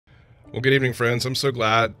Well, good evening, friends. I'm so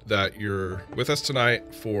glad that you're with us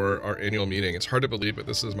tonight for our annual meeting. It's hard to believe, but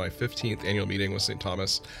this is my 15th annual meeting with St.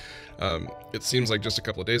 Thomas. It seems like just a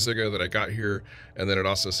couple of days ago that I got here, and then it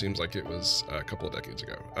also seems like it was a couple of decades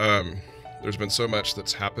ago. There's been so much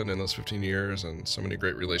that's happened in those 15 years and so many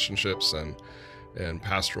great relationships and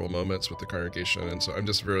pastoral moments with the congregation, and so I'm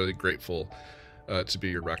just really grateful to be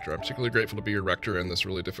your rector. I'm particularly grateful to be your rector in this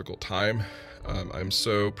really difficult time. I'm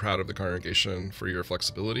so proud of the congregation for your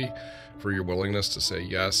flexibility, for your willingness to say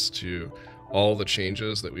yes to all the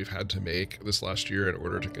changes that we've had to make this last year in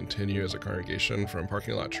order to continue as a congregation, from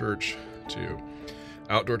parking lot church to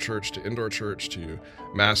outdoor church to indoor church to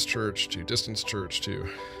mass church to distance church to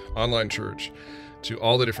online church, to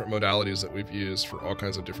all the different modalities that we've used for all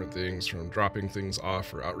kinds of different things, from dropping things off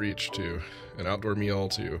for outreach to an outdoor meal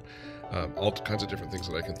to all kinds of different things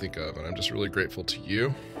that I can think of. And I'm just really grateful to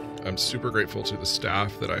you. I'm super grateful to the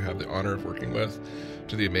staff that I have the honor of working with,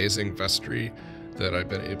 to the amazing vestry that I've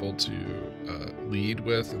been able to lead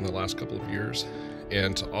with in the last couple of years,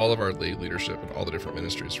 and to all of our lay leadership and all the different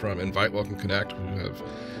ministries, from Invite, Welcome, Connect, who have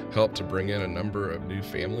helped to bring in a number of new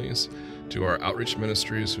families, to our outreach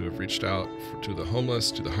ministries who have reached out to the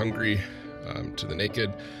homeless, to the hungry, to the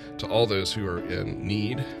naked, to all those who are in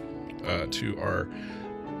need, to our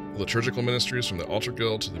liturgical ministries, from the altar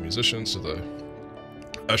guild to the musicians to the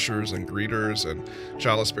ushers and greeters and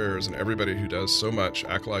chalice bearers and everybody who does so much,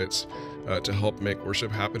 acolytes, to help make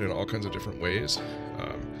worship happen in all kinds of different ways,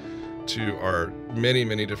 to our many,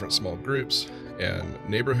 many different small groups and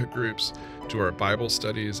neighborhood groups, to our Bible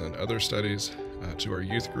studies and other studies, to our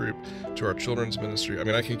youth group, to our children's ministry. I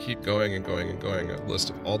mean, I can keep going and going and going, a list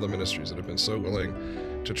of all the ministries that have been so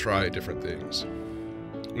willing to try different things.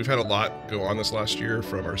 We've had a lot go on this last year,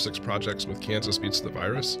 from our 6 projects with Kansas Beats the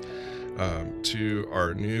Virus, to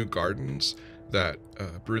our new gardens that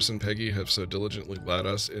Bruce and Peggy have so diligently led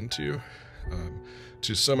us into,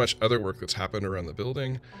 to so much other work that's happened around the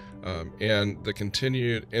building, and the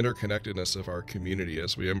continued interconnectedness of our community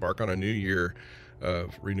as we embark on a new year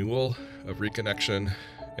of renewal, of reconnection,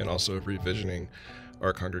 and also of revisioning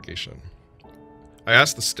our congregation. I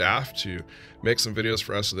asked the staff to make some videos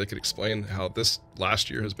for us so they could explain how this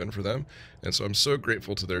last year has been for them. And so I'm so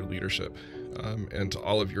grateful to their leadership and to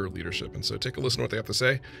all of your leadership. And so take a listen to what they have to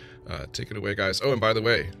say. Take it away, guys. Oh, and by the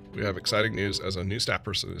way, we have exciting news, as a new staff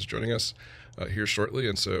person is joining us here shortly.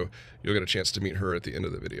 And so you'll get a chance to meet her at the end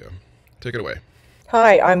of the video. Take it away.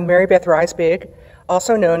 Hi, I'm Mary Beth Reisbig,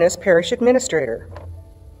 also known as Parish Administrator.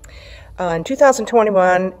 In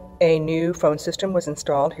 2021, a new phone system was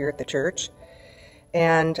installed here at the church,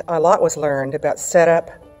 and a lot was learned about setup,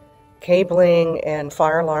 cabling, and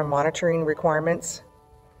fire alarm monitoring requirements,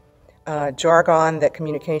 jargon that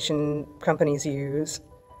communication companies use,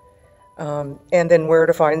 and then where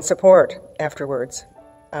to find support afterwards.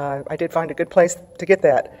 I did find a good place to get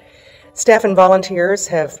that. Staff and volunteers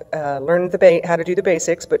have learned how to do the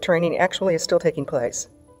basics, but training actually is still taking place.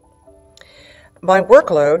 My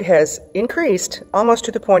workload has increased almost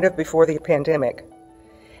to the point of before the pandemic.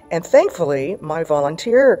 And thankfully, my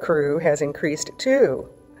volunteer crew has increased too.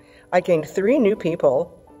 I gained 3 new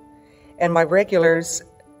people, and my regulars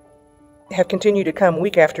have continued to come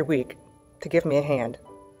week after week to give me a hand.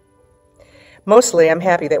 Mostly, I'm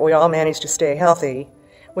happy that we all managed to stay healthy,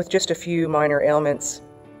 with just a few minor ailments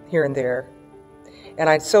here and there. And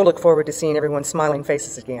I so look forward to seeing everyone's smiling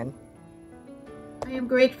faces again. I am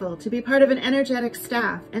grateful to be part of an energetic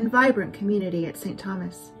staff and vibrant community at St.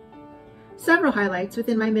 Thomas. Several highlights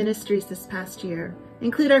within my ministries this past year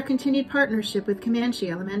include our continued partnership with Comanche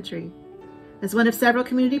Elementary. As one of several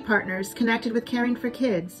community partners connected with Caring for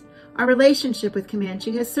Kids, our relationship with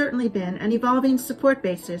Comanche has certainly been an evolving support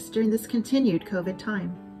basis during this continued COVID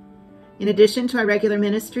time. In addition to our regular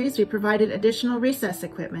ministries, we provided additional recess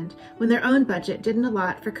equipment when their own budget didn't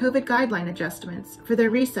allot for COVID guideline adjustments for their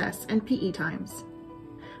recess and PE times.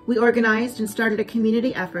 We organized and started a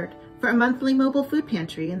community effort for a monthly mobile food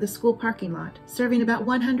pantry in the school parking lot, serving about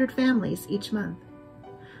 100 families each month.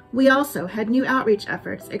 We also had new outreach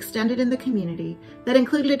efforts extended in the community that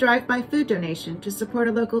included a drive-by food donation to support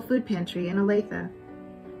a local food pantry in Olathe.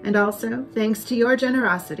 And also, thanks to your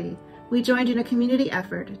generosity, we joined in a community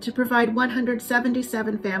effort to provide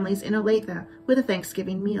 177 families in Olathe with a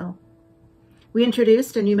Thanksgiving meal. We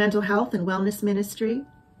introduced a new mental health and wellness ministry.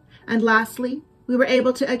 And lastly, we were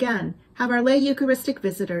able to again have our lay Eucharistic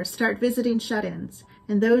visitors start visiting shut-ins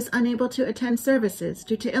and those unable to attend services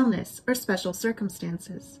due to illness or special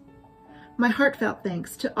circumstances. My heartfelt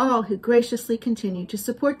thanks to all who graciously continue to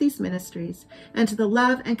support these ministries and to the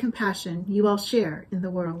love and compassion you all share in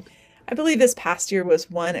the world. I believe this past year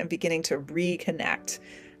was one of beginning to reconnect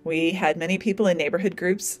We had many people in neighborhood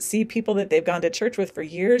groups see people that they've gone to church with for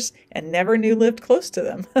years and never knew lived close to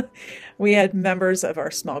them. We had members of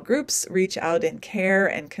our small groups reach out in care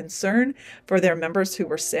and concern for their members who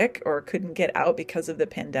were sick or couldn't get out because of the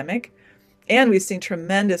pandemic. And we've seen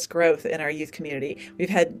tremendous growth in our youth community. We've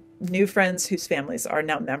had new friends whose families are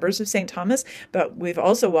now members of St. Thomas, but we've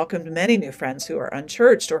also welcomed many new friends who are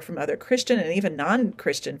unchurched or from other Christian and even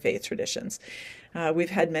non-Christian faith traditions. We've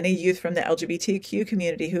had many youth from the LGBTQ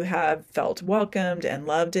community who have felt welcomed and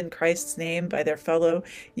loved in Christ's name by their fellow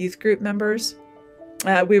youth group members.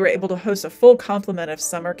 We were able to host a full complement of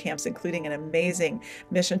summer camps, including an amazing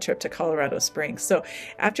mission trip to Colorado Springs. So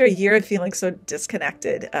after a year of feeling so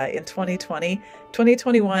disconnected in 2020,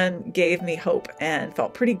 2021 gave me hope and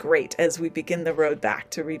felt pretty great as we begin the road back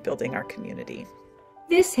to rebuilding our community.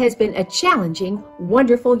 This has been a challenging,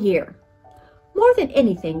 wonderful year. More than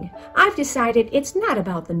anything, I've decided it's not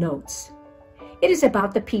about the notes. It is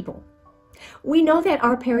about the people. We know that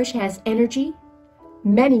our parish has energy,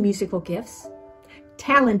 many musical gifts,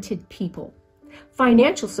 talented people,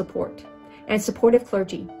 financial support, and supportive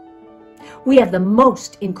clergy. We have the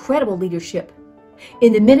most incredible leadership.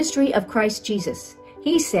 In the ministry of Christ Jesus,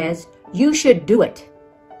 he says, you should do it.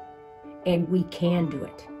 And we can do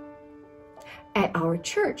it. At our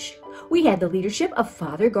church, we had the leadership of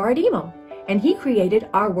Father Gardimo, and he created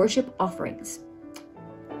our worship offerings.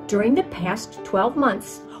 During the past 12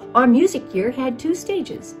 months, our music year had 2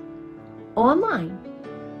 stages, online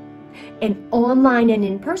and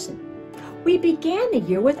in person. We began the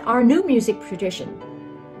year with our new music tradition,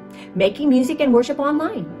 making music and worship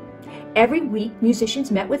online. Every week,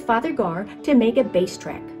 musicians met with Father Gar to make a bass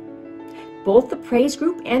track. Both the praise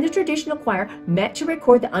group and the traditional choir met to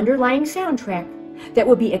record the underlying soundtrack that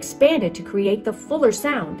would be expanded to create the fuller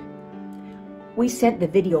sound. We sent the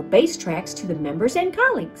video bass tracks to the members and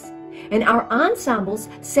colleagues, and our ensembles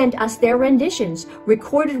sent us their renditions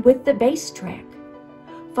recorded with the bass track.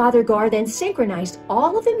 Father Gar then synchronized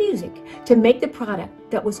all of the music to make the product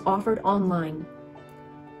that was offered online.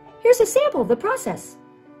 Here's a sample of the process.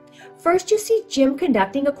 First, you see Jim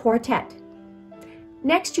conducting a quartet.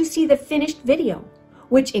 Next, you see the finished video,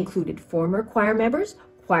 which included former choir members,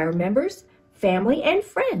 family, and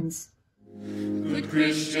friends. Good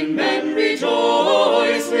Christian men,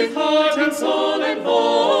 rejoice with heart and soul and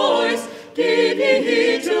voice. Give ye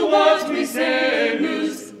heed to what we say.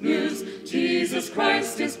 News, news, Jesus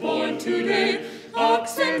Christ is born today.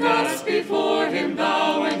 Ox and ass before him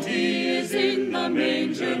bow, and he is in the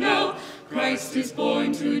manger now. Christ is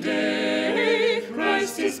born today.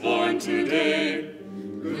 Christ is born today.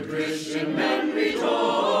 Good Christian men,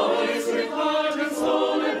 rejoice with heart and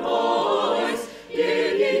soul and voice.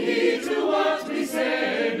 Give ye heed to what we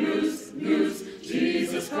say. News, news,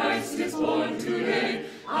 Jesus Christ is born today.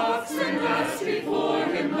 Ox and ass before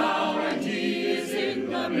him bow, and he is in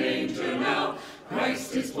the manger now.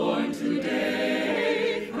 Christ is born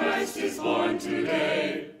today. Christ is born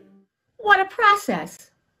today. What a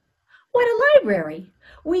process! What a library!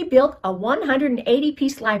 We built a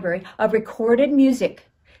 180-piece library of recorded music,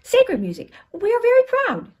 sacred music. We are very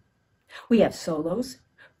proud. We have solos,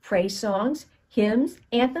 praise songs, hymns,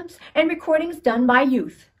 anthems, and recordings done by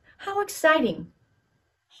youth. How exciting!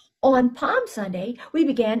 On Palm Sunday, we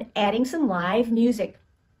began adding some live music.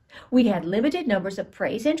 We had limited numbers of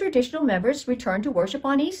praise and traditional members return to worship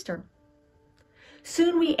on Easter.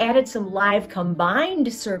 Soon we added some live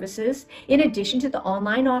combined services in addition to the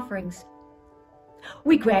online offerings.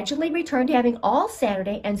 We gradually returned to having all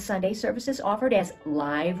Saturday and Sunday services offered as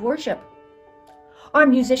live worship. Our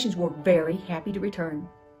musicians were very happy to return.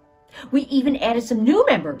 We even added some new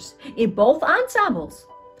members in both ensembles.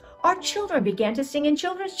 Our children began to sing in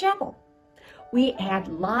Children's Chapel. We had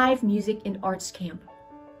live music in Arts Camp.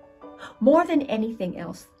 More than anything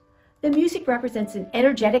else, the music represents an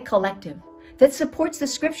energetic collective that supports the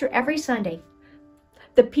scripture every Sunday.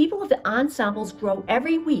 The people of the ensembles grow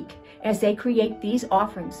every week as they create these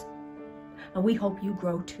offerings, and we hope you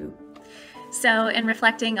grow too. So in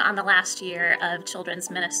reflecting on the last year of children's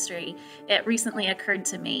ministry, it recently occurred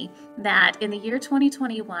to me that in the year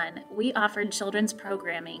 2021, we offered children's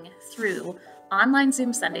programming through online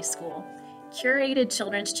Zoom Sunday School, curated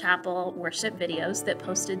Children's Chapel worship videos that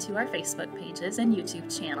posted to our Facebook pages and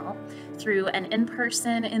YouTube channel, through an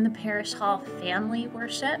in-person in the parish hall family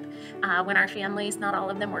worship, when our families, not all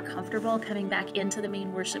of them were comfortable coming back into the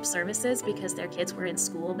main worship services because their kids were in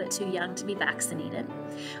school but too young to be vaccinated.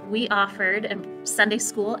 We offered a Sunday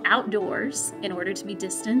school outdoors in order to be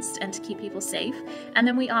distanced and to keep people safe, and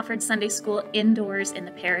then we offered Sunday school indoors in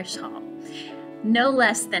the parish hall. no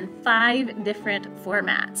less than 5 different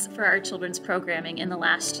formats for our children's programming in the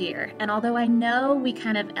last year. And although I know we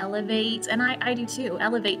kind of elevate, and I do too,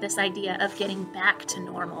 elevate this idea of getting back to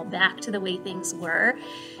normal, back to the way things were,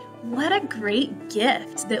 what a great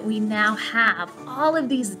gift that we now have all of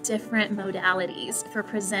these different modalities for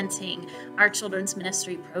presenting our children's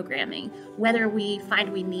ministry programming. Whether we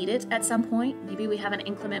find we need it at some point, maybe we have an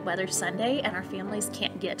inclement weather Sunday and our families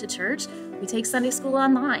can't get to church, we take Sunday school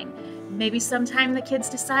online. Maybe sometime the kids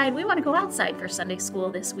decide we want to go outside for Sunday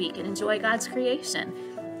school this week and enjoy God's creation.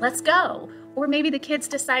 Let's go. Or maybe the kids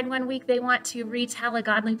decide one week they want to retell a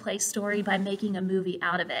Godly Place story by making a movie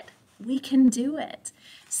out of it. We can do it.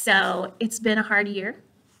 So it's been a hard year.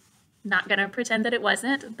 Not going to pretend that it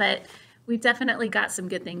wasn't, but we've definitely got some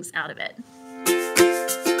good things out of it.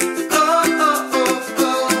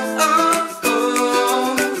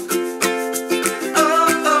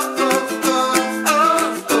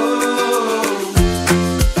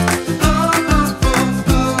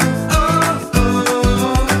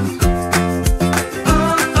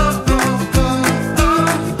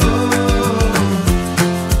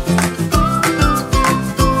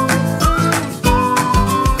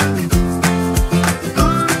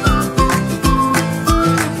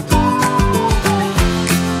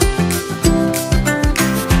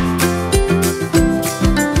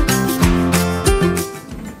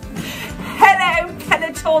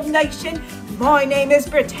 Nation. My name is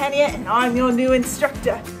Britannia and I'm your new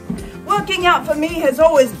instructor. Working out for me has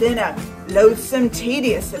always been a loathsome,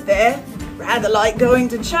 tedious affair, rather like going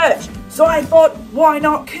to church. So I thought, why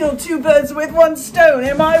not kill 2 birds with 1 stone,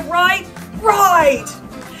 am I right? Right!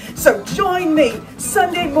 So join me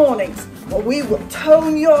Sunday mornings where we will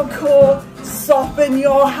tone your core, soften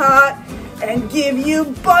your heart, and give you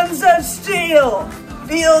buns of steel.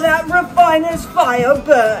 Feel that refiner's fire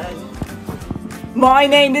burn. My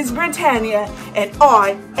name is Britannia, and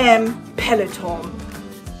I am Peloton.